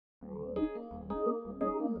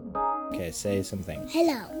say something.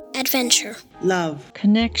 Hello. Adventure. Love.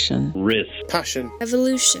 Connection. Risk. Passion.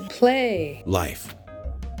 Evolution. Play. Life.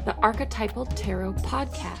 The Archetypal Tarot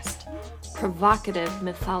Podcast. Provocative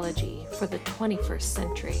mythology for the 21st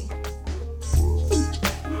century.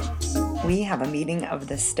 We have a meeting of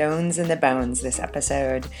the stones and the bones this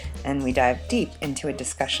episode, and we dive deep into a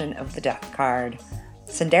discussion of the death card.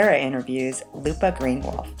 Sandera interviews Lupa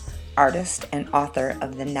Greenwolf, artist and author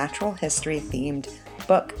of the natural history-themed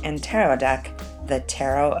book and tarot deck, The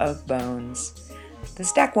Tarot of Bones.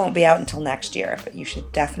 This deck won't be out until next year, but you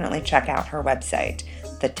should definitely check out her website,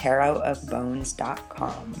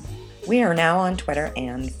 thetarotofbones.com. We are now on Twitter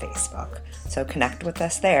and Facebook, so connect with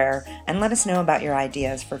us there and let us know about your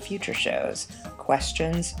ideas for future shows,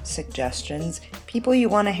 questions, suggestions, people you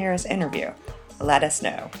want to hear us interview. Let us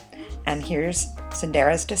know. And here's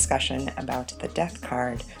Sandera's discussion about the death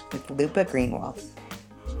card with Lupa Greenwolf.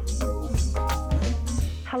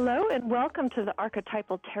 Hello and welcome to the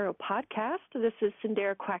Archetypal Tarot Podcast. This is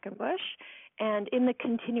Sandera Quackenbush, and in the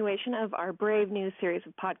continuation of our Brave New series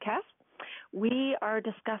of podcasts, we are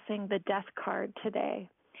discussing the death card today.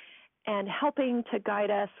 And helping to guide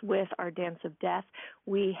us with our Dance of Death,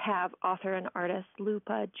 we have author and artist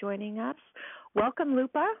Lupa joining us. Welcome,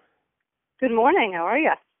 Lupa. Good morning. How are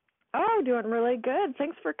you? Oh, doing really good.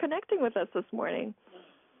 Thanks for connecting with us this morning.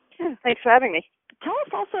 Yeah, thanks for having me. Tell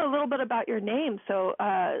us also a little bit about your name. So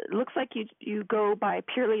it looks like you go by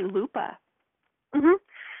purely Lupa. Mm-hmm.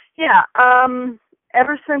 Yeah.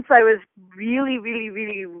 Ever since I was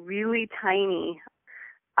really tiny,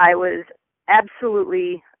 I was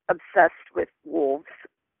absolutely obsessed with wolves,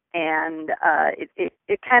 and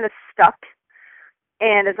it kind of stuck.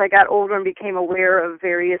 And as I got older and became aware of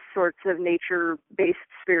various sorts of nature-based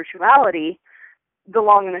spirituality, the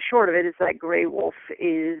long and the short of it is that gray wolf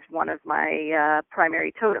is one of my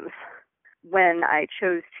primary totems. When I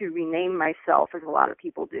chose to rename myself, as a lot of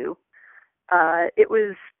people do, it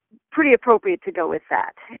was pretty appropriate to go with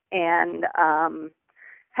that. And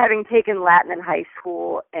having taken Latin in high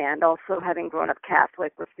school and also having grown up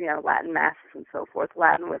Catholic with, Latin masses and so forth,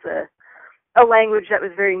 Latin was a language that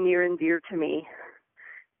was very near and dear to me.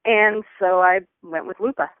 And so I went with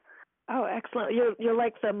Lupa. Oh, excellent. You're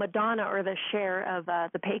like the Madonna or the Cher of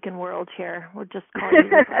the pagan world here. We'll just call you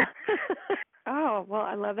Lupa. Oh, well,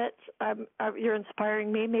 I love it. You're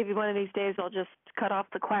inspiring me. Maybe one of these days I'll just cut off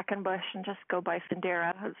the Quackenbush and just go by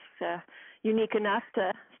Sandera. It's unique enough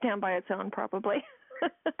to stand by its own, probably.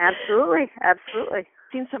 Absolutely. I've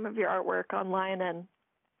seen some of your artwork online and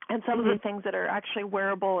some of the things that are actually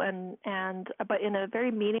wearable but in a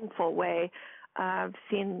very meaningful way. I've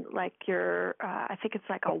seen like your, I think it's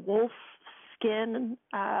like a wolf skin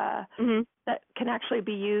that can actually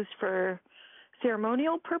be used for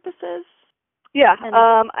ceremonial purposes. Yeah,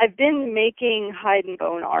 I've been making hide and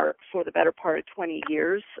bone art for the better part of 20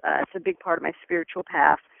 years. It's a big part of my spiritual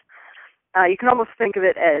path. You can almost think of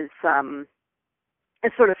it as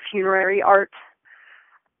sort of funerary art,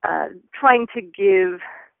 trying to give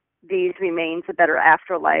these remains a better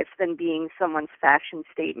afterlife than being someone's fashion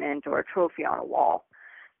statement or a trophy on a wall.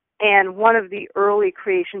 And one of the early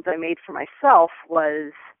creations I made for myself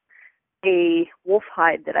was a wolf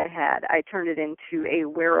hide that I had. I turned it into a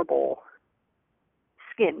wearable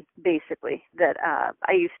skin, basically, that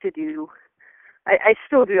I used to do. I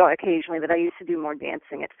still do occasionally, but I used to do more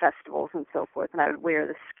dancing at festivals and so forth, and I would wear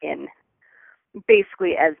the skin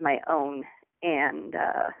basically as my own, and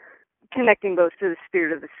connecting both to the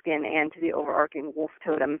spirit of the skin and to the overarching wolf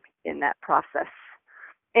totem in that process.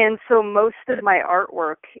 And so most of my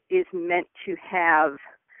artwork is meant to have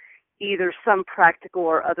either some practical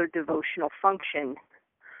or other devotional function,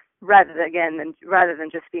 rather than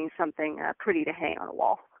just being something pretty to hang on a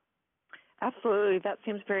wall. Absolutely, that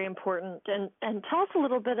seems very important. And tell us a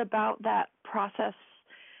little bit about that process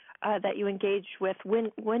that you engage with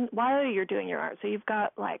while you're doing your art. So you've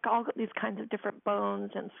got like all these kinds of different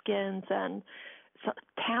bones and skins and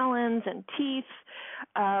talons and teeth.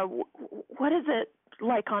 What is it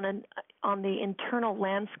like on the internal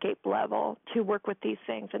landscape level to work with these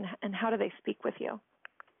things, and how do they speak with you?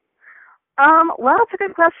 Well, it's a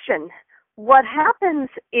good question. What happens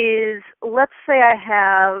is, let's say I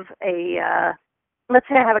have a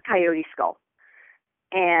coyote skull.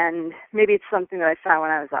 And maybe it's something that I found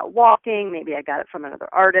when I was out walking. Maybe I got it from another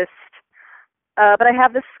artist. But I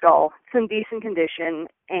have this skull. It's in decent condition,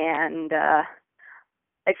 and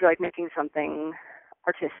I feel like making something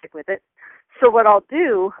artistic with it. So what I'll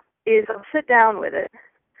do is I'll sit down with it,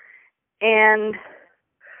 and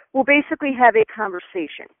we'll basically have a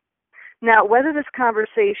conversation. Now, whether this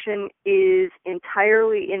conversation is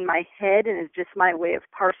entirely in my head and is just my way of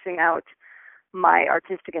parsing out my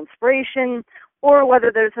artistic inspiration, or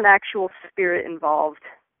whether there's an actual spirit involved.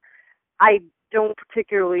 I don't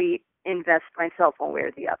particularly invest myself one way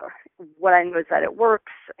or the other. What I know is that it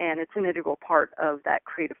works, and it's an integral part of that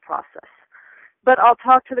creative process. But I'll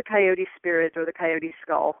talk to the coyote spirit or the coyote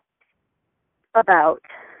skull about,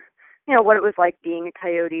 what it was like being a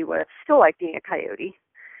coyote, what it's still like being a coyote,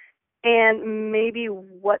 and maybe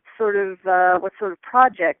what sort of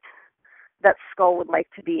project that skull would like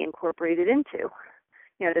to be incorporated into.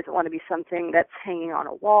 Does it want to be something that's hanging on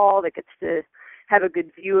a wall that gets to have a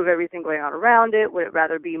good view of everything going on around it? Would it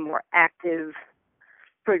rather be more active,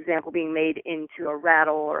 for example, being made into a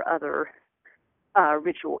rattle or other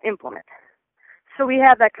ritual implement? So we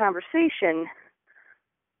have that conversation,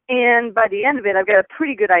 and by the end of it, I've got a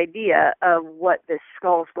pretty good idea of what this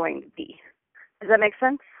skull is going to be. Does that make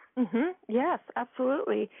sense? Mm-hmm. Yes,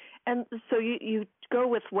 absolutely. And so you go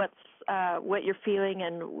with what you're feeling,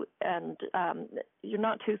 and you're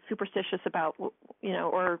not too superstitious about,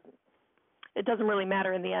 or it doesn't really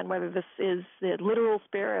matter in the end whether this is the literal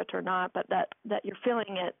spirit or not, but that you're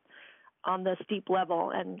feeling it on this deep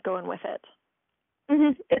level and going with it.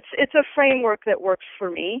 Mm-hmm. It's a framework that works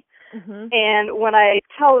for me. Mm-hmm. And when I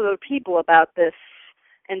tell other people about this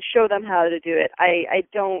and show them how to do it, I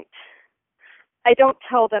don't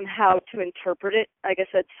tell them how to interpret it. Like I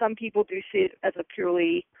said, some people do see it as a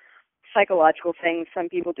purely psychological thing. Some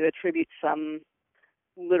people do attribute some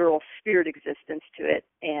literal spirit existence to it.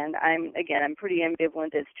 And I'm pretty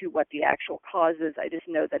ambivalent as to what the actual cause is. I just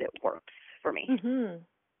know that it works for me. Mm-hmm.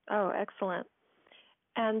 Oh, excellent.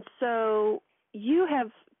 And so you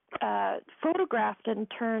have photographed and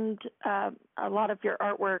turned a lot of your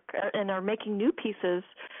artwork and are making new pieces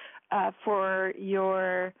for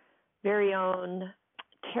your very own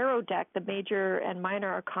tarot deck, the Major and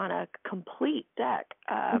Minor Arcana complete deck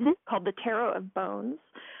called the Tarot of Bones.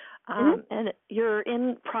 And you're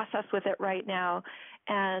in process with it right now.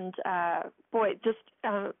 And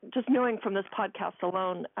just knowing from this podcast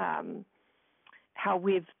alone how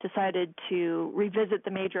we've decided to revisit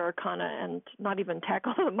the Major Arcana and not even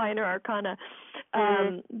tackle the Minor Arcana,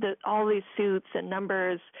 all these suits and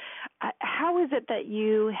numbers. How is it that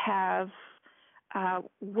you have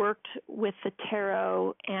worked with the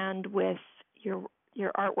tarot and with your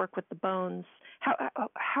artwork with the bones?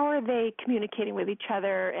 How are they communicating with each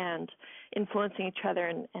other and influencing each other,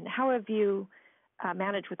 and how have you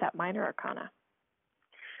managed with that Minor Arcana?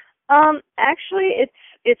 Actually,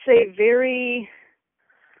 it's a very,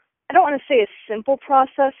 I don't want to say a simple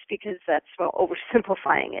process because that's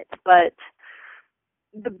oversimplifying it, but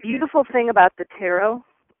the beautiful thing about the tarot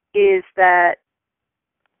is that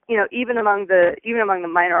even among the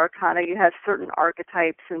Minor Arcana, you have certain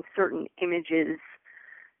archetypes and certain images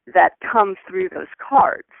that come through those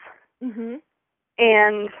cards. Mm-hmm.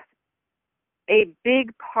 And a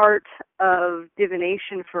big part of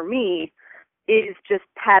divination for me is just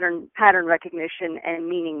pattern recognition and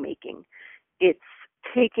meaning making. It's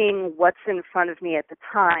taking what's in front of me at the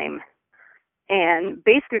time and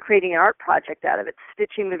basically creating an art project out of it,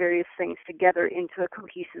 stitching the various things together into a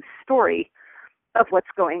cohesive story of what's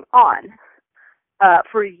going on.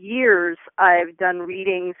 For years, I've done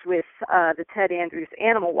readings with the Ted Andrews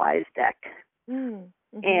Animal Wise deck.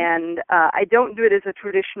 Mm-hmm. And I don't do it as a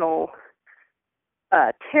traditional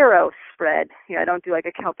tarot spread. I don't do like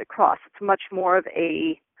a Celtic cross. It's much more of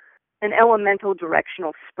an elemental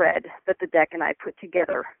directional spread that the deck and I put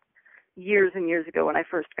together years and years ago when I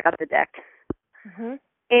first got the deck. Mm-hmm.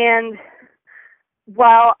 And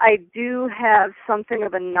while I do have something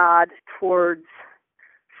of a nod towards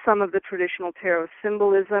some of the traditional tarot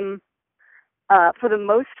symbolism, for the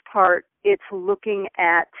most part, it's looking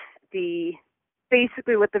at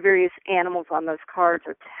basically what the various animals on those cards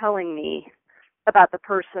are telling me about the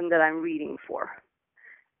person that I'm reading for.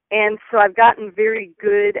 And so I've gotten very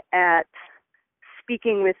good at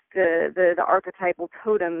speaking with the archetypal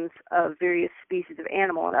totems of various species of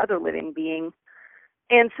animal and other living being.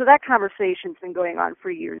 And so that conversation's been going on for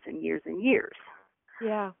years and years and years.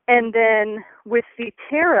 Yeah. And then with the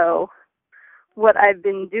tarot, what I've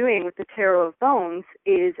been doing with the Tarot of Bones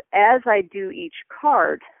is as I do each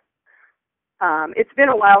card, it's been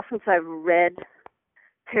a while since I've read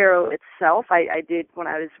tarot itself. I did when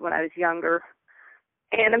I was younger,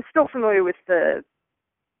 and I'm still familiar with the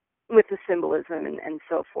symbolism and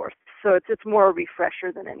so forth. So it's more a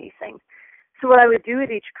refresher than anything. So what I would do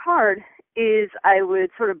with each card is I would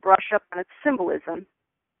sort of brush up on its symbolism,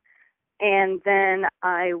 and then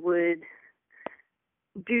I would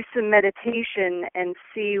do some meditation and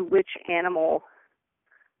see which animal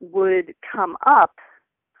would come up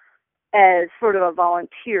as sort of a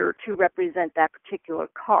volunteer to represent that particular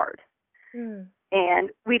card. Mm. And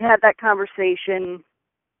we'd have that conversation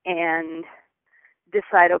and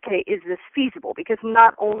decide, okay, is this feasible? Because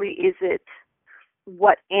not only is it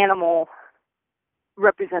what animal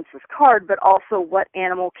represents this card, but also what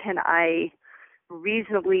animal can I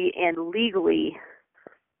reasonably and legally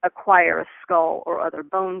acquire a skull or other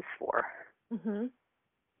bones for. Mm-hmm.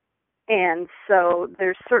 And so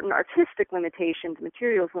there's certain artistic limitations,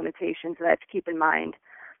 materials limitations that I have to keep in mind,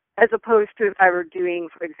 as opposed to if I were doing,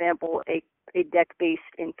 for example, a deck based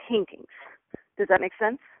in paintings. Does that make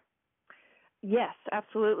sense? Yes,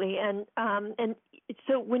 absolutely. And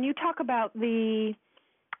so when you talk about the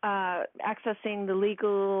accessing the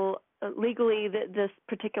legally this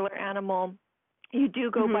particular animal, you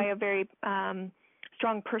do go by a very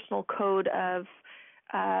strong personal code of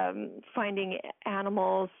finding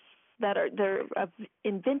animals that are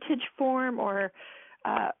in vintage form, or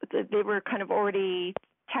they were kind of already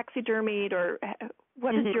taxidermied, or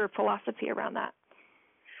what is your philosophy around that?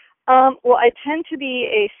 Well, I tend to be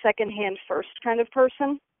a secondhand first kind of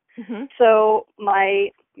person. Mm-hmm. So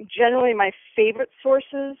generally my favorite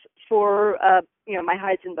sources for my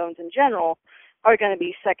hides and bones in general are going to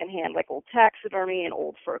be secondhand, like old taxidermy and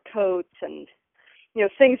old fur coats, and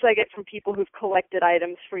things I get from people who've collected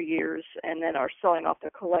items for years and then are selling off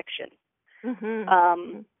their collection.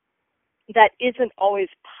 Mm-hmm. That isn't always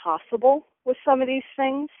possible with some of these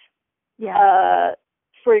things. Yeah.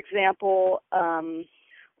 For example,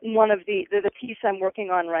 one of the piece I'm working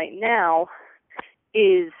on right now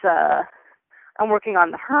is I'm working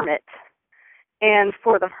on the Hermit, and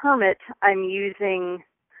for the Hermit I'm using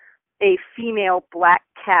a female black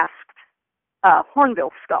casked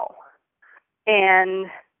hornbill skull, and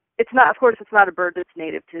it's not a bird that's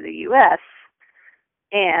native to the U.S.,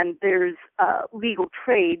 and there's legal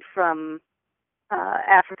trade from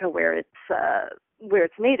Africa where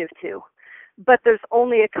it's native to. But there's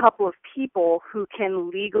only a couple of people who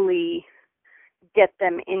can legally get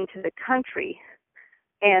them into the country.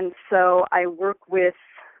 And so I work with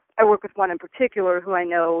one in particular who I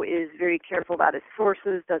know is very careful about his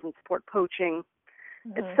sources, doesn't support poaching,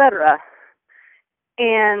 etc.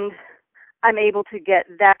 And I'm able to get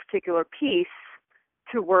that particular piece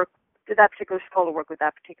to work, that particular skull to work with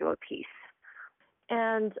that particular piece.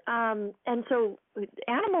 And so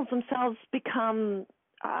animals themselves become.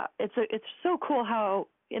 It's so cool how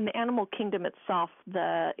in the animal kingdom itself,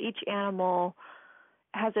 each animal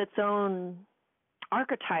has its own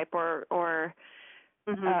archetype or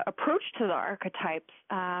approach to the archetypes.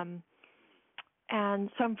 And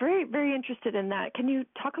so I'm very, very interested in that. Can you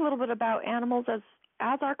talk a little bit about animals as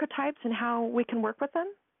archetypes and how we can work with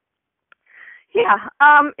them? Yeah,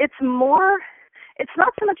 it's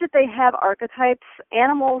not so much that they have archetypes.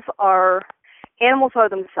 Animals are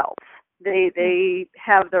themselves. They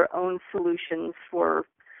have their own solutions for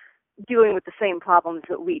dealing with the same problems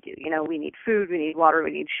that we do. We need food, we need water,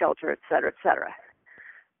 we need shelter, et cetera, et cetera.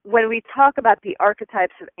 When we talk about the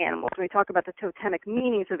archetypes of animals, when we talk about the totemic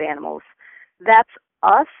meanings of animals, that's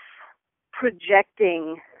us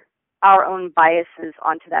projecting our own biases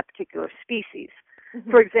onto that particular species.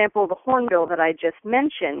 Mm-hmm. For example, the hornbill that I just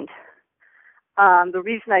mentioned, the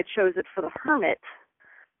reason I chose it for the Hermit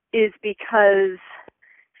is because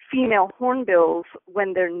female hornbills,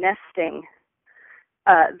 when they're nesting,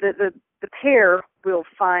 the pair will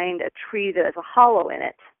find a tree that has a hollow in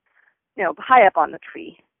it, high up on the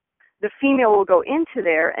tree. The female will go into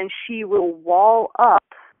there and she will wall up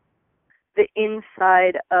the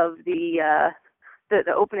inside of the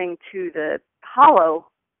opening to the hollow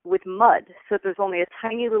with mud, so that there's only a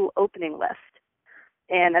tiny little opening left.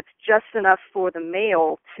 And that's just enough for the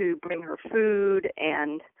male to bring her food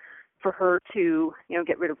and for her to,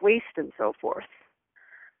 get rid of waste and so forth.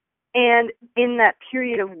 And in that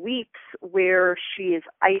period of weeks where she is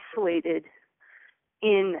isolated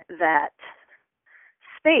in that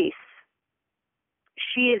space,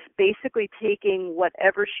 she is basically taking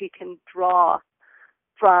whatever she can draw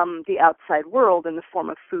from the outside world in the form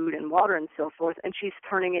of food and water and so forth, and she's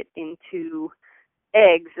turning it into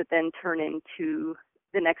eggs that then turn into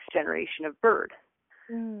the next generation of bird.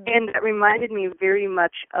 And that reminded me very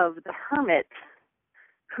much of the Hermit,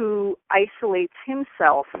 who isolates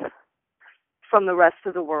himself from the rest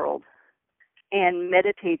of the world and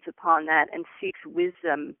meditates upon that and seeks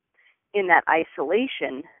wisdom in that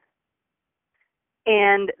isolation.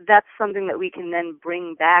 And that's something that we can then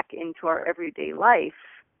bring back into our everyday life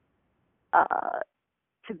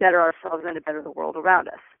to better ourselves and to better the world around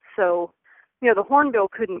us. So, the hornbill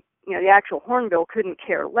couldn't, the actual hornbill couldn't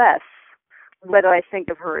care less whether I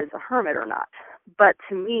think of her as a hermit or not. But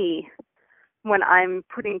to me, when I'm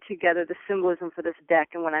putting together the symbolism for this deck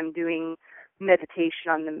and when I'm doing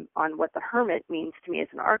meditation on what the hermit means to me as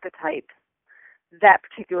an archetype, that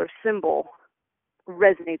particular symbol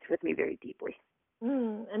resonates with me very deeply.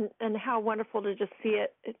 And how wonderful to just see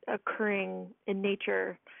it occurring in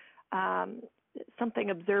nature,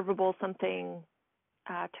 something observable, something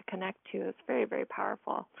to connect to. It's very, very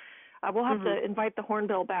powerful. We'll have to invite the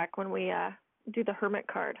hornbill back when we do the hermit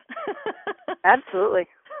card. Absolutely.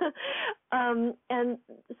 And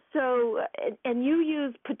so, and you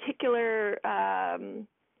use particular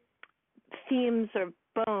themes of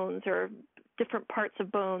bones or different parts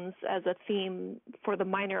of bones as a theme for the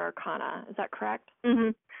minor arcana. Is that correct? Mm-hmm.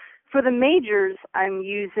 For the majors, I'm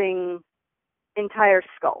using entire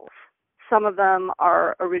skulls. Some of them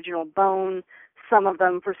are original bone, some of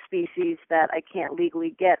them for species that I can't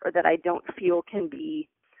legally get or that I don't feel can be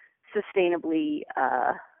sustainably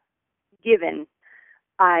given.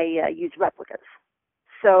 I use replicas.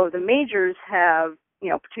 So the majors have,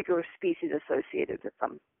 particular species associated with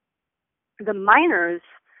them. The minors,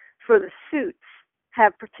 for the suits,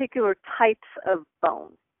 have particular types of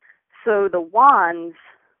bone. So the wands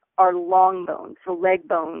are long bones, so leg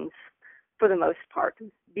bones for the most part,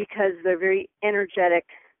 because they're very energetic,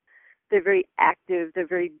 they're very active, they're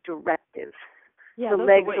very directive. Yeah, the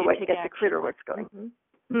legs are what get the critter what's going.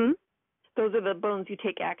 Mm-hmm. Those are the bones you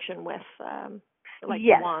take action with, like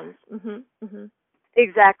yes. the wands. Mm-hmm. Mm-hmm.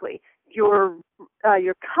 Exactly. Your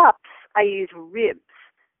cups, I use ribs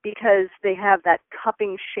because they have that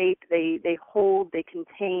cupping shape. They hold, they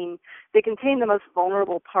contain the most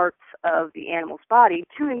vulnerable parts of the animal's body,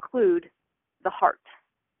 to include the heart.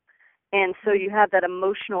 And so you have that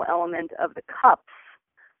emotional element of the cups,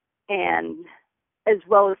 and as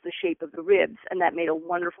well as the shape of the ribs, and that made a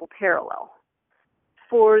wonderful parallel.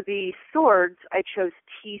 For the swords, I chose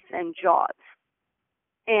teeth and jaws.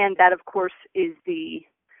 And that, of course, is the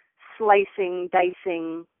slicing,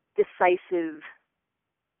 dicing, decisive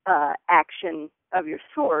action of your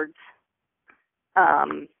swords,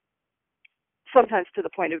 sometimes to the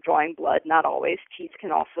point of drawing blood, not always. Teeth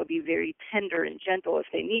can also be very tender and gentle if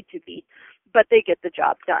they need to be, but they get the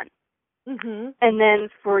job done. Mm-hmm. And then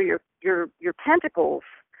for your pentacles,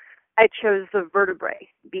 I chose the vertebrae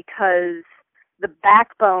because the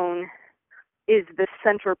backbone is the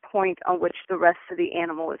center point on which the rest of the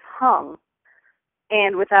animal is hung.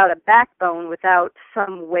 And without a backbone, without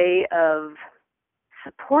some way of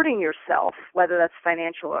supporting yourself, whether that's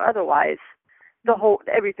financial or otherwise,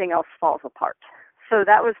 everything else falls apart. So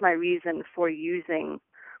that was my reason for using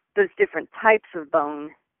those different types of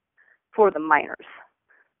bone for the minors.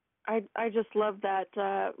 I just love that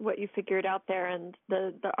what you figured out there, and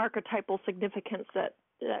the archetypal significance that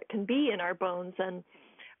can be in our bones. And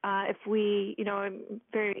if we, I'm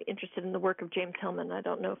very interested in the work of James Hillman. I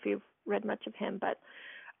don't know if you've read much of him, but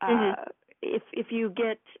if you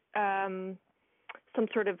get some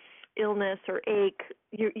sort of illness or ache,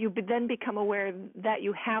 you then become aware that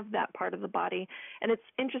you have that part of the body. And it's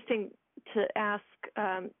interesting to ask,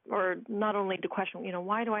 or not only to question,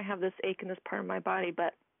 why do I have this ache in this part of my body,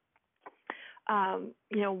 but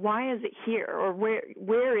why is it here, or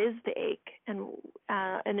where is the ache?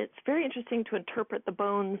 And it's very interesting to interpret the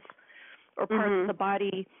bones or parts of the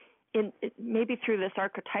body maybe through this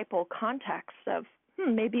archetypal context of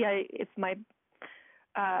maybe if my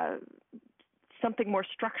something more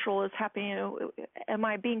structural is happening, am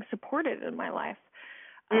I being supported in my life?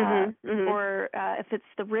 Or if it's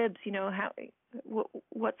the ribs,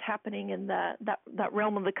 what's happening in that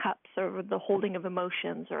realm of the cups, or the holding of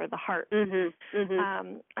emotions, or the heart.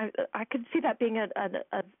 I could see that being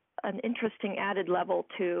an interesting added level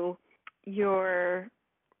to your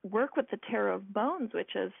work with the Tarot of Bones,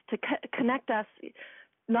 which is to connect us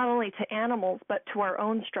not only to animals but to our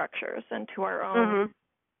own structures and to our own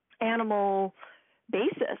animal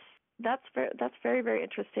basis. That's very, very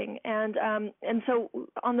interesting. And so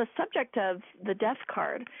on the subject of the Death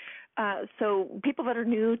card, so people that are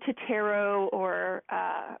new to tarot, or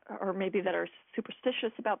maybe that are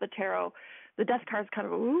superstitious about the tarot, the Death card is kind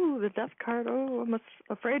of, the Death card, I'm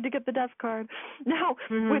afraid to get the Death card. Now,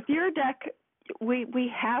 with your deck,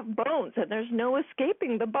 we have bones, and there's no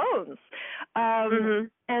escaping the bones.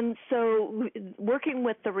 And so working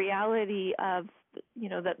with the reality of,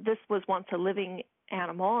 that this was once a living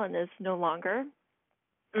animal and is no longer,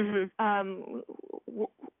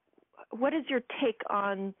 what is your take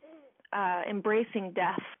on embracing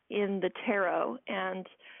death in the tarot? And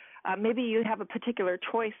maybe you have a particular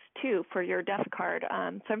choice, too, for your Death card.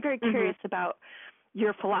 So I'm very curious about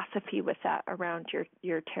your philosophy with that around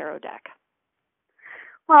your tarot deck.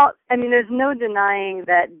 Well, there's no denying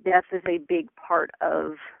that death is a big part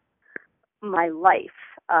of my life.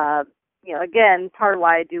 again, part of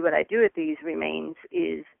why I do what I do with these remains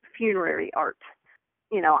is funerary art.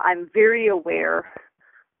 I'm very aware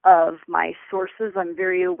of my sources. I'm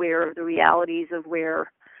very aware of the realities of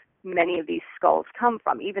where many of these skulls come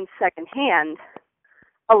from. Even secondhand,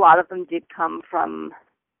 a lot of them did come from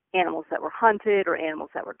animals that were hunted or animals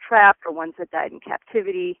that were trapped or ones that died in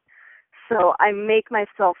captivity. So I make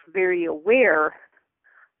myself very aware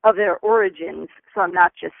of their origins, so I'm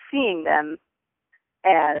not just seeing them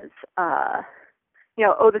as,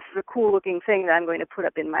 this is a cool looking thing that I'm going to put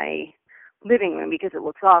up in my living room because it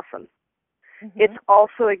looks awesome. Mm-hmm. It's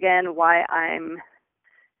also, again, why I'm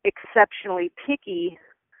exceptionally picky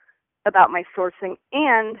about my sourcing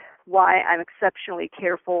and why I'm exceptionally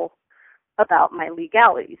careful about my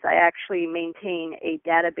legalities. I actually maintain a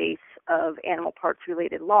database of animal parts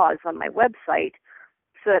related laws on my website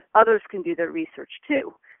so that others can do their research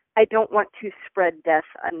too. I don't want to spread death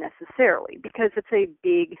unnecessarily because it's a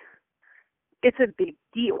big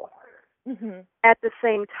deal. Mm-hmm. At the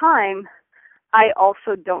same time, I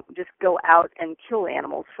also don't just go out and kill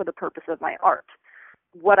animals for the purpose of my art.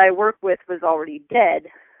 What I work with was already dead,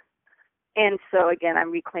 and so again,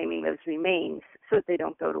 I'm reclaiming those remains so that they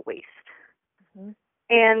don't go to waste. Mm-hmm.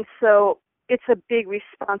 And so it's a big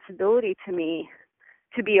responsibility to me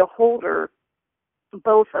to be a holder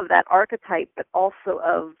both of that archetype but also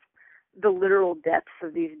of the literal deaths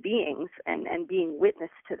of these beings and being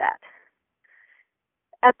witness to that.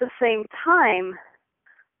 At the same time,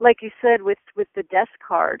 like you said with the death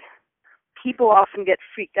card, people often get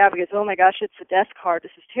freaked out because, oh my gosh, it's a death card,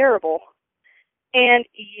 this is terrible. And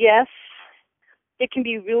yes, it can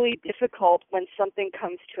be really difficult when something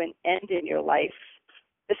comes to an end in your life,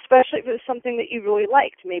 especially if it's something that you really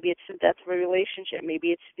liked. Maybe it's the death of a relationship. Maybe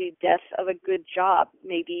it's the death of a good job.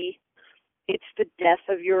 Maybe it's the death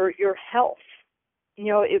of your health.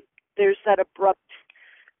 If there's that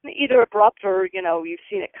either abrupt or, you've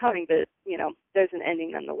seen it coming, but, there's an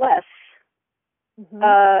ending nonetheless.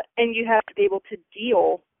 Mm-hmm. And you have to be able to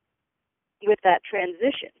deal with that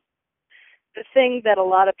transition. The thing that a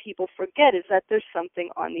lot of people forget is that there's something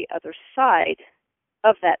on the other side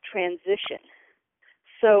of that transition.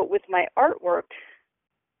 So with my artwork,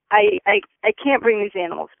 I can't bring these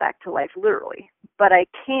animals back to life literally, but I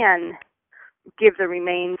can give the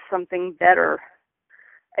remains something better,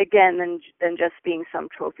 again, than just being some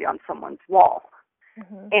trophy on someone's wall.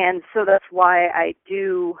 Mm-hmm. And so that's why I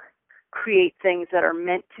do create things that are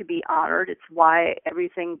meant to be honored. It's why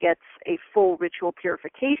everything gets a full ritual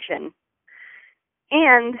purification.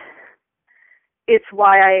 And it's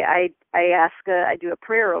why I do a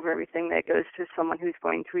prayer over everything that goes to someone who's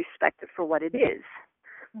going to respect it for what it is.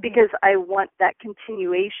 Mm-hmm. Because I want that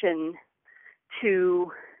continuation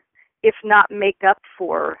to, if not make up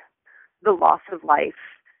for the loss of life,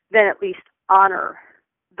 then at least honor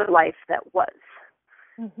the life that was.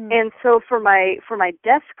 Mm-hmm. And so for my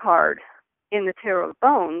death card in the Tarot of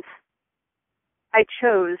Bones, I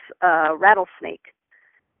chose rattlesnake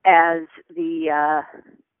as the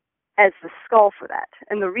skull for that.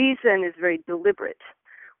 And the reason is very deliberate.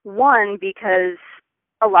 One, because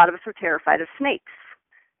a lot of us are terrified of snakes,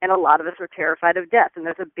 and a lot of us are terrified of death, and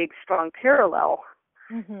there's a big, strong parallel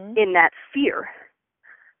mm-hmm. in that fear.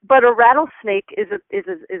 But a rattlesnake is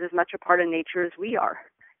as much a part of nature as we are,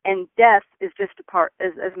 and death is just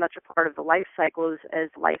as much a part of the life cycle as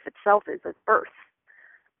life itself is, as birth.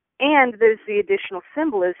 And there's the additional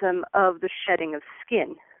symbolism of the shedding of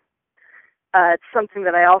skin. It's something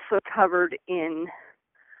that I also covered in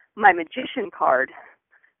my magician card,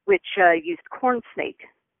 which used corn snake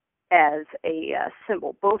as a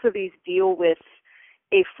symbol. Both of these deal with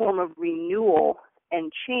a form of renewal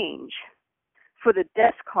and change. For the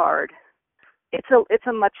death card, it's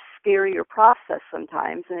a much scarier process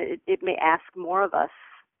sometimes, and it may ask more of us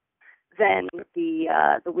than the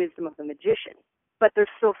wisdom of the magician. But there's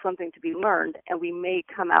still something to be learned, and we may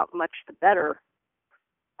come out much the better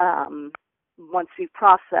once we've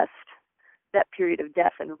processed that period of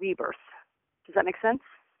death and rebirth. Does that make sense?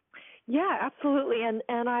 Yeah, absolutely. And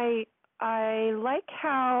I like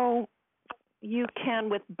how you can,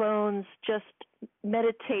 with bones, just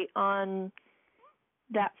meditate on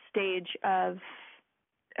that stage of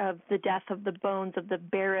the death of the bones of the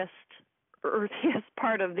barest, earthiest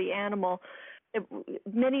part of the animal.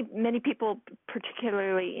 Many people,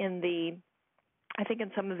 particularly I think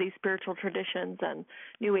in some of these spiritual traditions and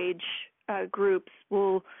New Age groups,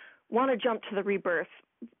 will want to jump to the rebirth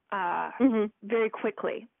mm-hmm. very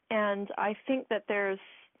quickly. And I think that there's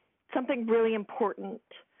something really important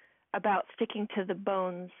about sticking to the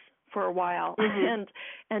bones for a while mm-hmm.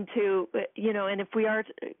 and to, and if we are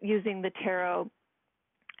using the tarot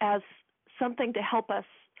as something to help us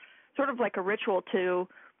sort of like a ritual to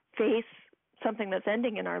face something that's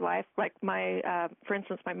ending in our life. Like for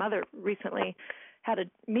instance, my mother recently had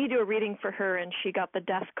me do a reading for her, and she got the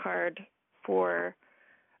death card for,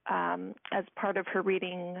 as part of her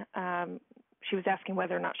reading, she was asking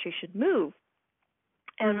whether or not she should move.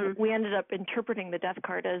 And we ended up interpreting the death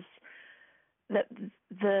card as that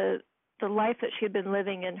the life that she had been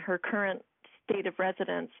living in her current state of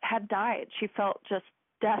residence had died. She felt just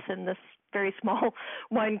death in this very small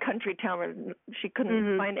wine country town where she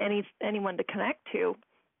couldn't find anyone to connect to.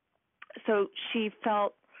 So she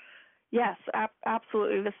felt, yes,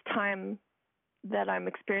 absolutely, this time that I'm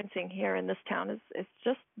experiencing here in this town is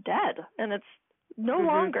just dead, and it's no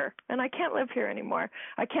longer, and I can't live here anymore.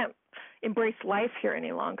 I can't embrace life here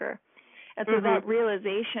any longer. And so that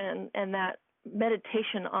realization and that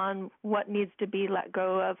meditation on what needs to be let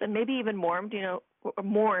go of, and maybe even mourned, it's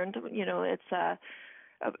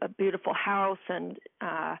a beautiful house, and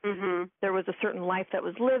there was a certain life that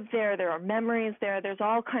was lived there. There are memories there. There's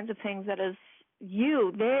all kinds of things that is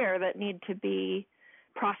you there that need to be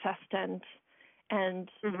processed and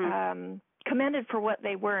commended for what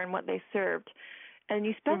they were and what they served. And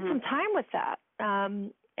you spend some time with that.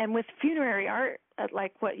 And with funerary art,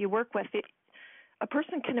 like what you work with, a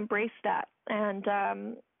person can embrace that. But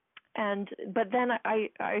then I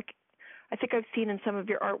think I've seen in some of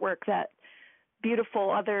your artwork that beautiful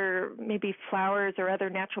other maybe flowers or other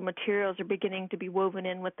natural materials are beginning to be woven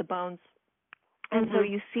in with the bones. And so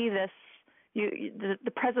you see this,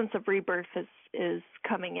 the presence of rebirth is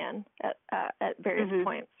coming in at various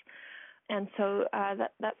points. And so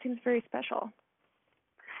that seems very special.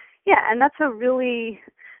 Yeah, and that's a really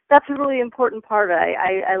important part.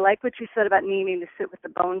 I like what you said about needing to sit with the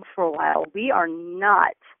bones for a while. We are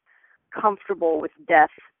not comfortable with death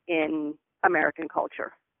in American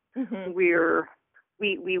culture.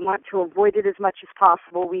 We want to avoid it as much as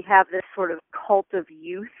possible. We have this sort of cult of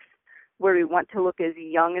youth where we want to look as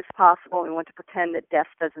young as possible. We want to pretend that death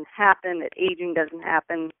doesn't happen, that aging doesn't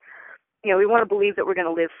happen. We want to believe that we're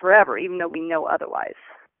going to live forever, even though we know otherwise.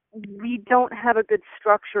 We don't have a good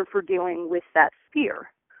structure for dealing with that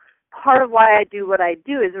fear. Part of why I do what I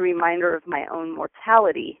do is a reminder of my own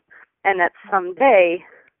mortality, and that someday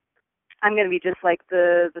I'm going to be just like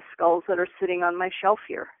the skulls that are sitting on my shelf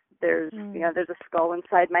here. There's there's a skull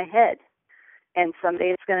inside my head, and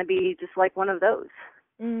someday it's going to be just like one of those.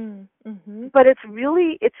 But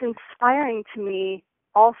it's inspiring to me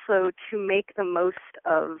also to make the most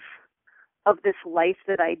of this life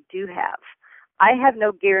that I do have. I have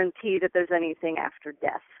no guarantee that there's anything after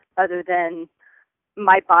death other than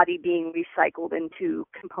my body being recycled into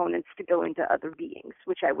components to go into other beings,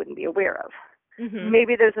 which I wouldn't be aware of.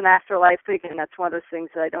 Maybe there's an afterlife, but again, that's one of those things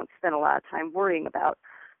that I don't spend a lot of time worrying about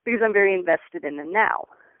because I'm very invested in the now.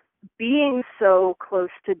 Being so close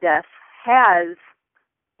to death has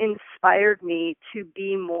inspired me to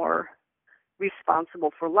be more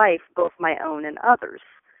responsible for life, both my own and others.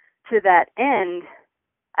 To that end,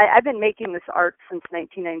 I've been making this art since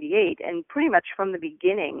 1998, and pretty much from the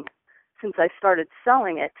beginning, since I started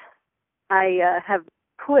selling it, I have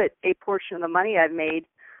put a portion of the money I've made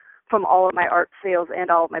from all of my art sales and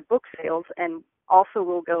all of my book sales, and also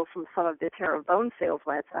will go from some of the Tarot Bone sales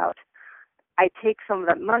when it's out. I take some of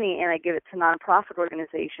that money and I give it to nonprofit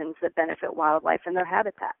organizations that benefit wildlife and their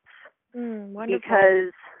habitats. Wonderful.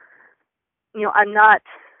 Because,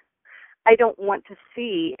 I don't want to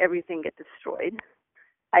see everything get destroyed.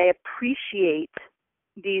 I appreciate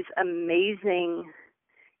these amazing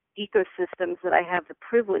ecosystems that I have the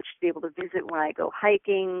privilege to be able to visit when I go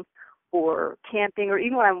hiking or camping, or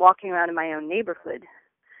even when I'm walking around in my own neighborhood.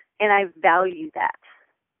 And I value that.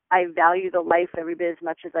 I value the life every bit as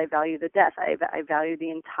much as I value the death. I value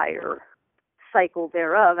the entire cycle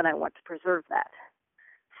thereof, and I want to preserve that.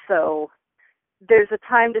 So there's a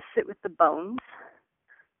time to sit with the bones,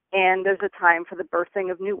 and there's a time for the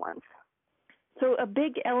birthing of new ones. So a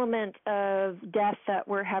big element of death that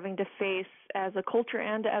we're having to face as a culture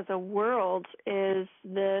and as a world is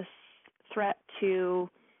this threat to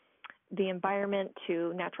the environment,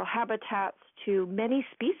 to natural habitats, to many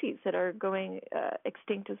species that are going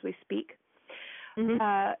extinct as we speak.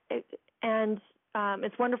 It's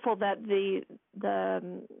wonderful that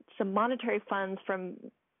some monetary funds from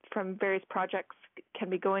various projects can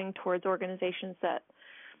be going towards organizations that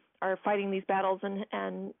are fighting these battles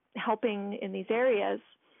and helping in these areas.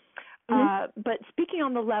 But speaking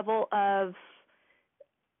on the level of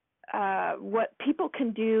what people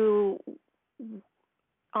can do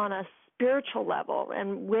on a spiritual level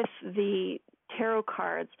and with the tarot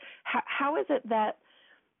cards, how is it that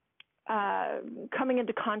coming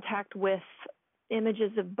into contact with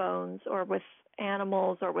images of bones or with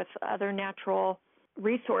animals or with other natural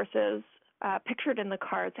resources pictured in the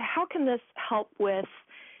cards. How can this help with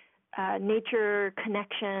nature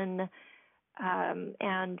connection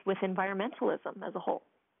and with environmentalism as a whole?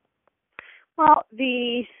 Well,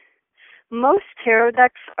 most tarot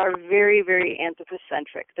decks are very, very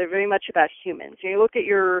anthropocentric. They're very much about humans. You look at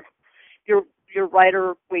your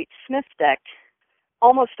Rider-Waite-Smith deck,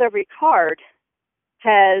 almost every card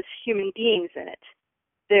has human beings in it.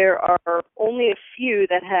 There are only a few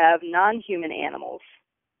that have non-human animals,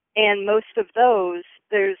 and most of those,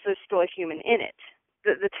 there's still a human in it.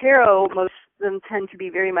 The tarot, most of them tend to be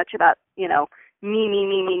very much about,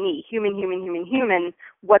 me, human,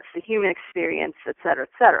 what's the human experience, et cetera, et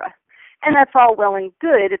cetera. And that's all well and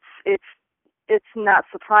good. It's not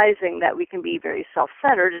surprising that we can be very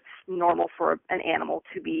self-centered. It's normal for an animal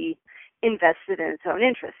to be invested in its own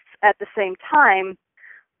interests. At the same time,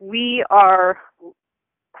 we are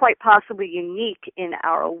quite possibly unique in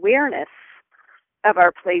our awareness of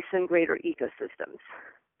our place in greater ecosystems.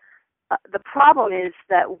 The problem is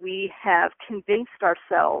that we have convinced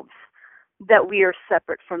ourselves that we are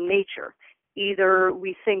separate from nature. Either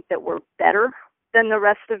we think that we're better than the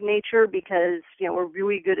rest of nature because, we're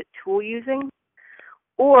really good at tool using,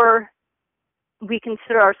 or we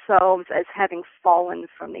consider ourselves as having fallen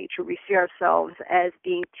from nature. We see ourselves as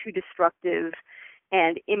being too destructive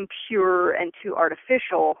and impure and too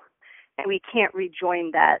artificial, and we can't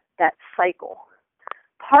rejoin that cycle.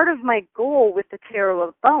 Part of my goal with the Tarot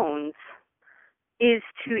of Bones is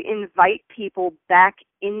to invite people back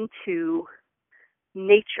into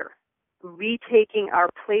nature, retaking our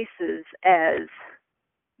places as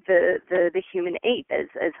the human ape,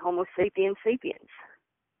 as Homo sapiens sapiens.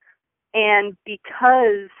 And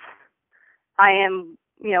because I am,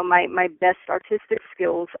 my best artistic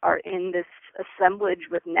skills are in this assemblage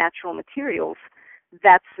with natural materials,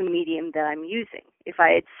 that's the medium that I'm using. If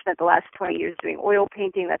I had spent the last 20 years doing oil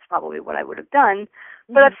painting, that's probably what I would have done.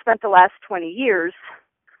 But I've spent the last 20 years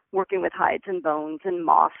working with hides and bones and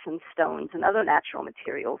moss and stones and other natural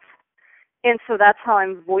materials. And so that's how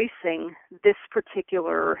I'm voicing this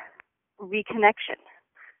particular reconnection.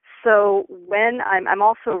 So when I'm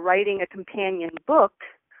also writing a companion book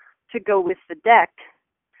to go with the deck,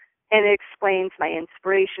 and it explains my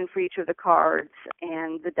inspiration for each of the cards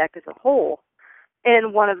and the deck as a whole.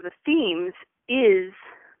 And one of the themes is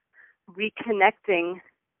reconnecting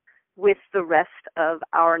with the rest of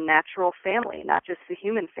our natural family, not just the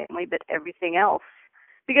human family, but everything else,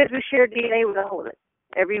 because we share DNA with all of it,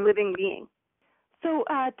 every living being. So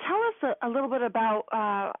tell us a little bit about,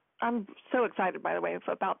 I'm so excited, by the way,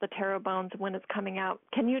 about the Tarot Bones and when it's coming out.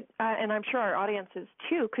 Can you, and I'm sure our audience is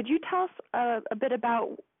too, could you tell us a bit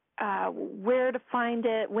about where to find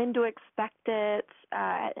it, when to expect it,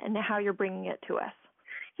 and how you're bringing it to us?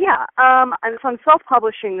 Yeah, so I'm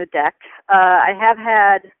self-publishing the deck. I have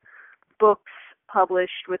had books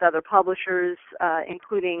published with other publishers,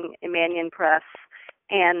 including Emanian Press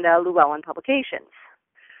and Llewellyn Publications.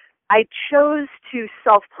 I chose to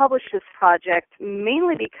self-publish this project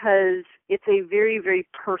mainly because it's a very, very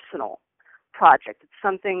personal project. It's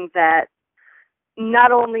something that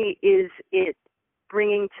not only is it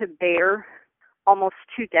bringing to bear almost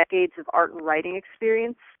 2 decades of art and writing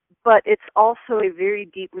experience, but it's also a very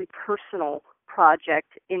deeply personal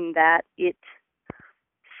project in that it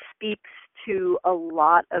speaks to a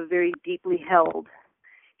lot of very deeply held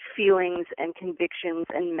feelings and convictions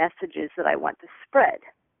and messages that I want to spread.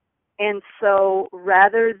 And so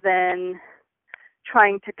rather than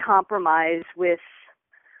trying to compromise with,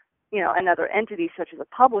 another entity such as a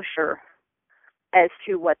publisher as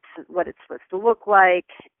to what it's supposed to look like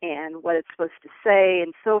and what it's supposed to say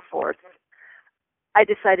and so forth, I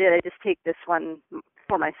decided I'd just take this one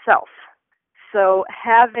for myself. So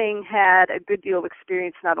having had a good deal of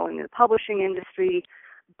experience not only in the publishing industry,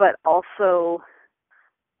 but also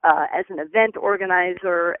as an event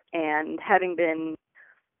organizer and having been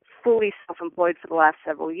fully self-employed for the last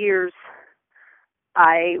several years,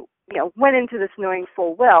 I went into this knowing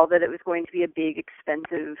full well that it was going to be a big,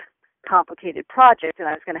 expensive, complicated project, and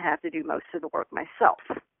I was going to have to do most of the work myself.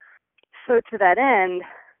 So to that end,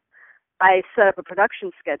 I set up a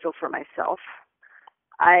production schedule for myself.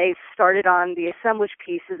 I started on the assemblage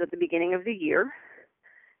pieces at the beginning of the year,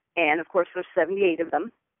 and of course there's 78 of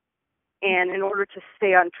them. And in order to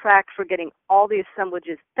stay on track for getting all the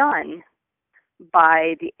assemblages done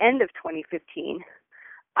by the end of 2015,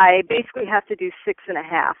 I basically have to do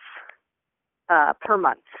 6.5 per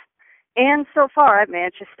month. And so far I've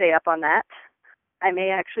managed to stay up on that. I may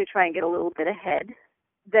actually try and get a little bit ahead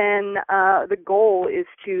then the goal is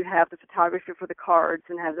to have the photography for the cards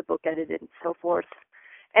and have the book edited and so forth,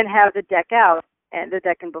 and have the deck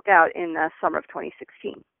and book out in summer of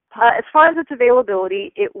 2016. As far as its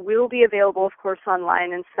availability, it will be available, of course,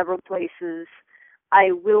 online in several places.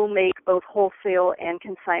 I will make both wholesale and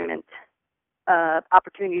consignment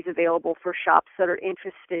opportunities available for shops that are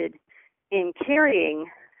interested in carrying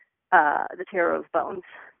the Tarot of Bones.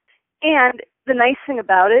 And the nice thing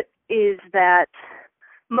about it is that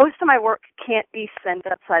most of my work can't be sent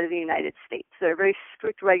outside of the United States. There are very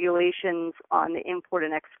strict regulations on the import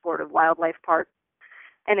and export of wildlife parts.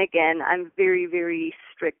 And again, I'm very, very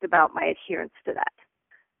strict about my adherence to that.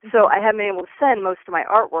 So I haven't been able to send most of my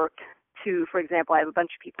artwork to, for example, I have a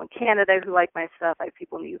bunch of people in Canada who like my stuff. I have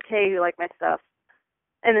people in the UK who like my stuff,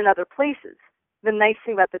 and in other places. The nice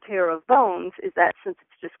thing about the Tarot of Bones is that since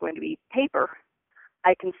it's just going to be paper,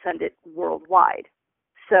 I can send it worldwide.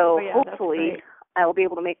 So hopefully I will be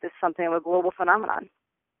able to make this something of a global phenomenon.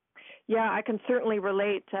 Yeah, I can certainly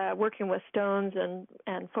relate working with stones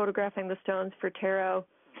and photographing the stones for tarot.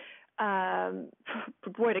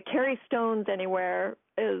 Boy, to carry stones anywhere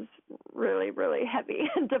is really, really heavy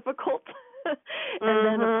and difficult. And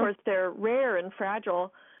then, of course, they're rare and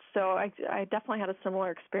fragile. So I definitely had a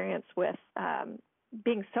similar experience with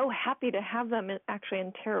being so happy to have them actually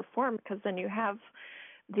in tarot form, because then you have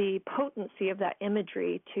the potency of that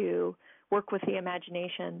imagery to work with the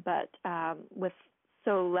imagination, but with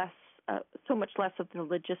so much less of the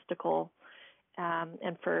logistical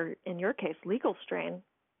and, for in your case, legal strain.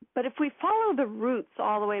 But if we follow the roots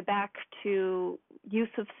all the way back to use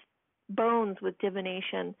of bones with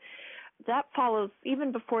divination, that follows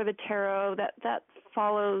even before the tarot. That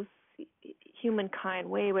follows humankind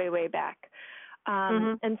way, way, way back.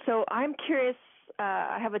 And so I'm curious.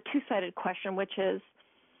 I have a two-sided question, which is,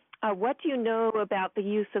 what do you know about the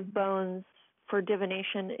use of bones for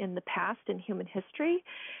divination in the past in human history,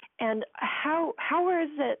 and how is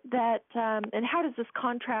it that and how does this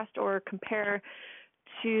contrast or compare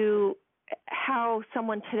to how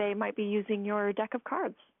someone today might be using your deck of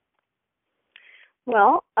cards?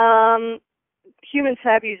 Well, humans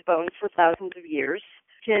have used bones for thousands of years.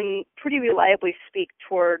 Can pretty reliably speak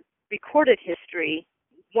toward recorded history.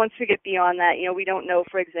 Once we get beyond that, we don't know,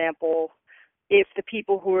 for example, if the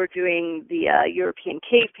people who were doing the European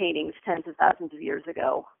cave paintings tens of thousands of years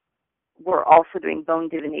ago were also doing bone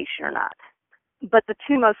divination or not. But the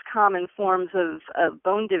two most common forms of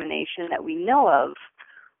bone divination that we know of,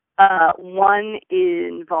 one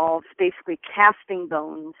involves basically casting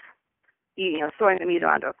bones, throwing them either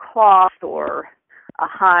onto a cloth or a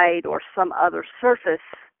hide or some other surface,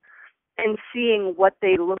 and seeing what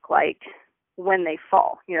they look like when they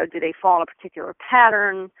fall. Do they fall in a particular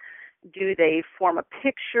pattern? Do they form a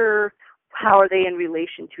picture? How are they in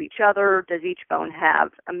relation to each other? Does each bone have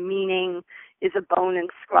a meaning? Is a bone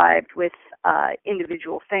inscribed with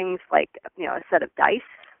individual things like, a set of dice?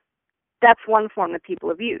 That's one form that people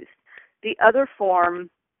have used. The other form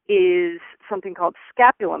is something called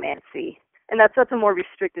scapulomancy, and that's a more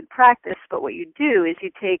restricted practice, but what you do is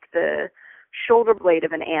you take the shoulder blade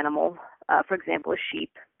of an animal, for example, a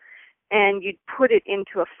sheep, and you put it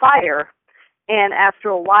into a fire, and after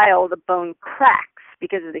a while the bone cracks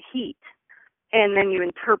because of the heat, and then you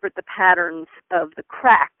interpret the patterns of the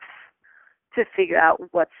cracks to figure out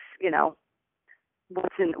what's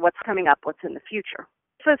coming up, what's in the future.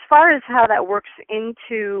 So as far as how that works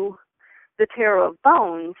into the Tarot of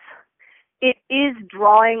Bones, it is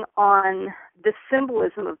drawing on the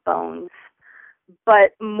symbolism of bones,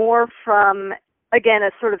 but more from, again,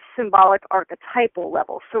 a sort of symbolic archetypal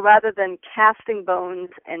level. So rather than casting bones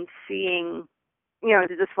and seeing, does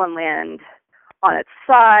this one land on its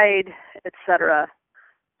side, etc.,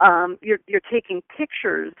 you're taking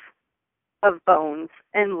pictures of bones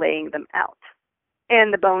and laying them out.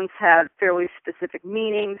 And the bones have fairly specific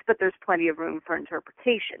meanings, but there's plenty of room for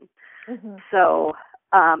interpretation. So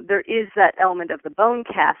there is that element of the bone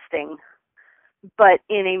casting, but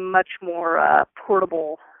in a much more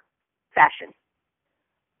portable fashion.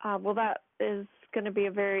 Well, that is going to be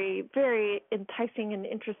a very, very enticing and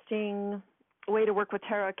interesting way to work with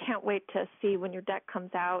tarot. I can't wait to see when your deck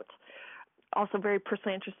comes out. Also very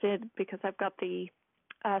personally interested because I've got the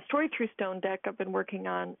Story Through Stone deck I've been working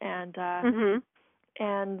on, and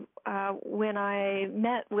when I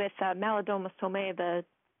met with Malidoma Somé, the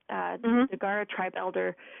Dagara tribe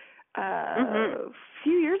elder, a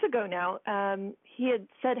few years ago now, he had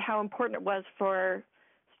said how important it was for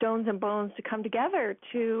stones and bones to come together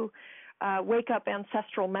to wake up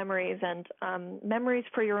ancestral memories and memories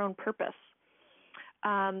for your own purpose.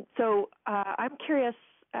 So I'm curious,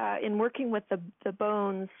 in working with the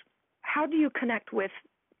bones, how do you connect with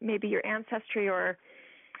maybe your ancestry or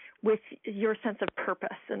with your sense of purpose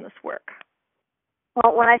in this work?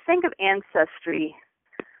 Well, when I think of ancestry,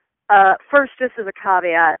 first, just as a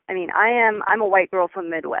caveat, I mean, I'm a white girl from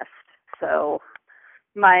the Midwest, so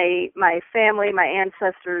my family, my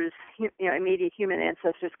ancestors, immediate human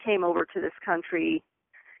ancestors came over to this country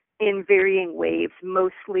in varying waves,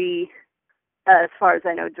 mostly, as far as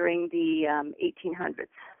I know, during the 1800s.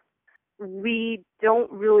 We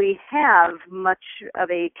don't really have much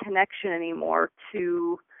of a connection anymore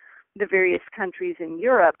to the various countries in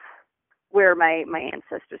Europe where my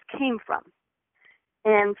ancestors came from.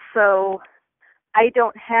 And so I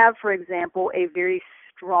don't have, for example, a very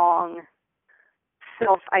strong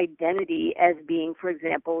self-identity as being, for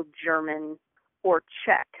example, German or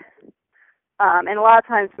Czech. And a lot of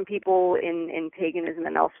times when people in paganism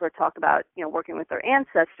and elsewhere talk about, working with their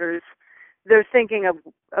ancestors, they're thinking of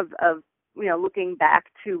looking back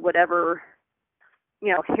to whatever,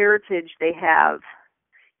 heritage they have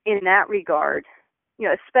in that regard,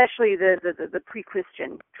 especially the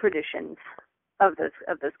pre-Christian traditions of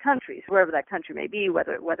those countries, wherever that country may be,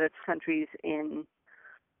 whether it's countries in,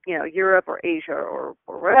 Europe or Asia or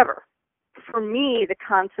wherever. For me, the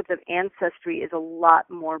concept of ancestry is a lot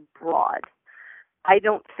more broad. I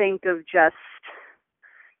don't think of just,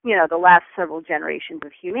 the last several generations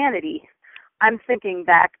of humanity. I'm thinking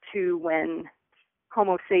back to when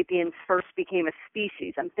Homo sapiens first became a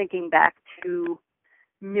species. I'm thinking back to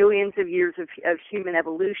millions of years of human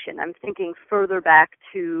evolution. I'm thinking further back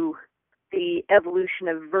to the evolution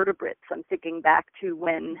of vertebrates. I'm thinking back to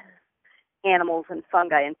when animals and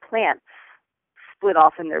fungi and plants split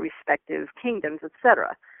off in their respective kingdoms,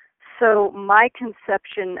 etc. So my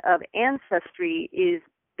conception of ancestry is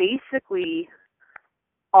basically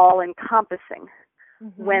all-encompassing.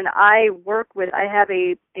 Mm-hmm. When I have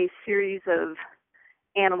a series of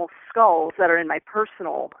animal skulls that are in my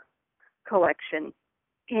personal collection,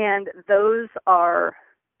 and those are,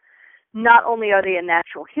 not only are they a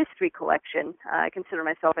natural history collection, I consider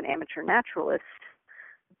myself an amateur naturalist,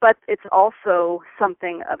 but it's also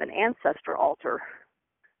something of an ancestor altar,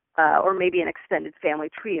 or maybe an extended family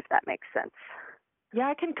tree, if that makes sense. Yeah,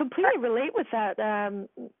 I can completely relate with that,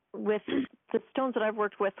 with the stones that I've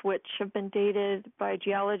worked with, which have been dated by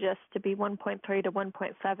geologists to be 1.3 to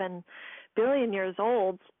 1.7 billion years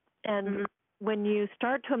old. And mm-hmm. when you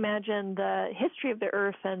start to imagine the history of the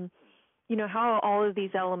Earth and, how all of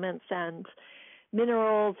these elements and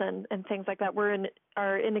minerals and things like that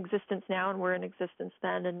are in existence now and were in existence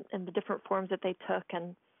then, and the different forms that they took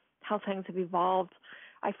and how things have evolved,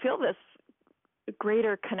 I feel this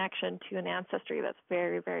greater connection to an ancestry that's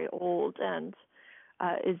very, very old and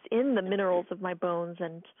is in the minerals of my bones,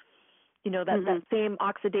 and that same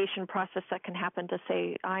oxidation process that can happen to,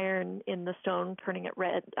 say, iron in the stone, turning it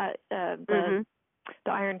red. The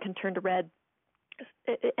iron can turn to red,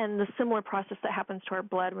 and the similar process that happens to our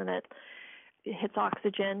blood when it hits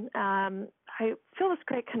oxygen. I feel this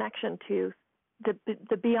great connection to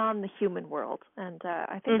the beyond the human world, and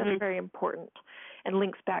I think that's very important and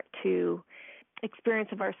links back to experience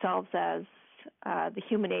of ourselves as the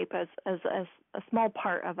human ape as a small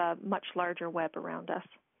part of a much larger web around us.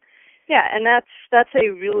 Yeah, and that's a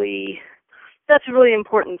really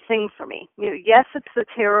important thing for me. Yes, it's the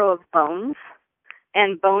tarot of bones,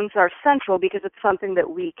 and bones are central because it's something that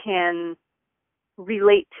we can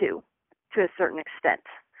relate to a certain extent.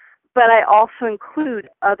 But I also include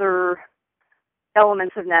other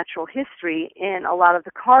elements of natural history in a lot of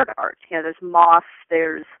the card art. There's moss,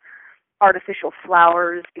 there's artificial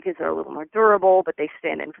flowers because they're a little more durable, but they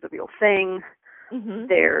stand in for the real thing. Mm-hmm.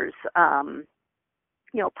 There's,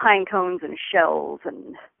 pine cones and shells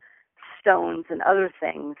and stones and other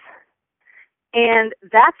things. And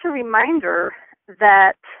that's a reminder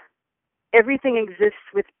that everything exists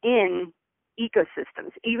within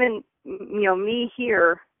ecosystems. Even, me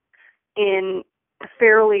here in a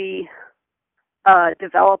fairly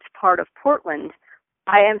developed part of Portland,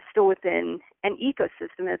 I am still within an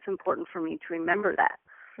ecosystem, and it's important for me to remember that.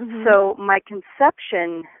 Mm-hmm. So my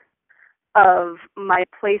conception of my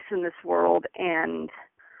place in this world and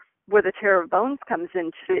where the Tarot of Bones comes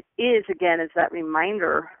into it is, again, is that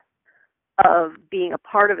reminder of being a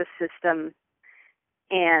part of a system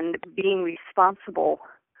and being responsible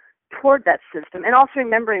toward that system, and also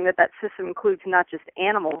remembering that system includes not just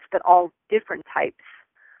animals, but all different types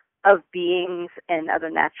of beings and other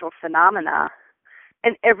natural phenomena,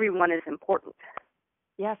 and everyone is important.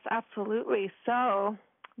 Yes, absolutely. So,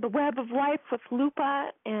 The Web of Life with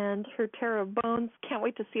Lupa and her Tarot of Bones. Can't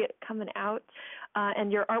wait to see it coming out.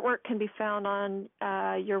 And your artwork can be found on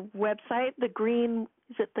your website, The Green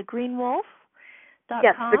Wolf.com?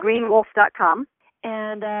 Yes, thegreenwolf.com.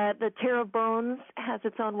 And the Tarot of Bones has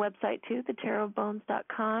its own website too,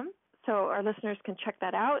 thetarotofbones.com. So our listeners can check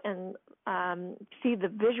that out and see the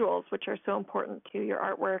visuals, which are so important to your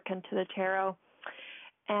artwork and to the tarot.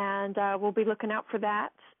 And we'll be looking out for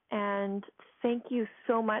that. And thank you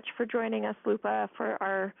so much for joining us, Lupa, for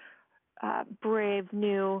our brave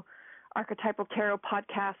new Archetypal Tarot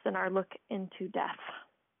podcast and our look into death.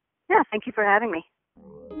 Yeah, thank you for having me.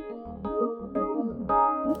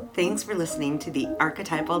 Thanks for listening to the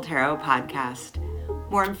Archetypal Tarot podcast.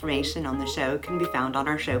 More information on the show can be found on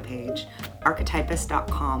our show page,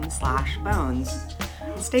 archetypist.com/bones.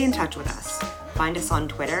 And stay in touch with us. Find us on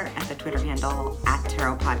Twitter at the Twitter handle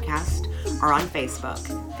 @TarotPodcast or on Facebook,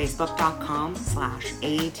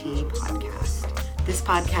 facebook.com/ATPodcast. This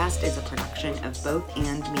podcast is a production of Both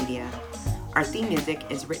and Media. Our theme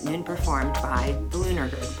music is written and performed by The Lunar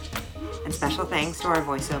Group. And special thanks to our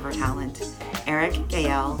voiceover talent, Eric,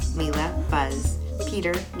 Gael, Mila, Buzz,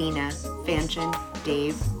 Peter, Nina, Fanchin,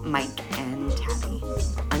 Dave, Mike, and Tabby.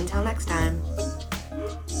 Until next time.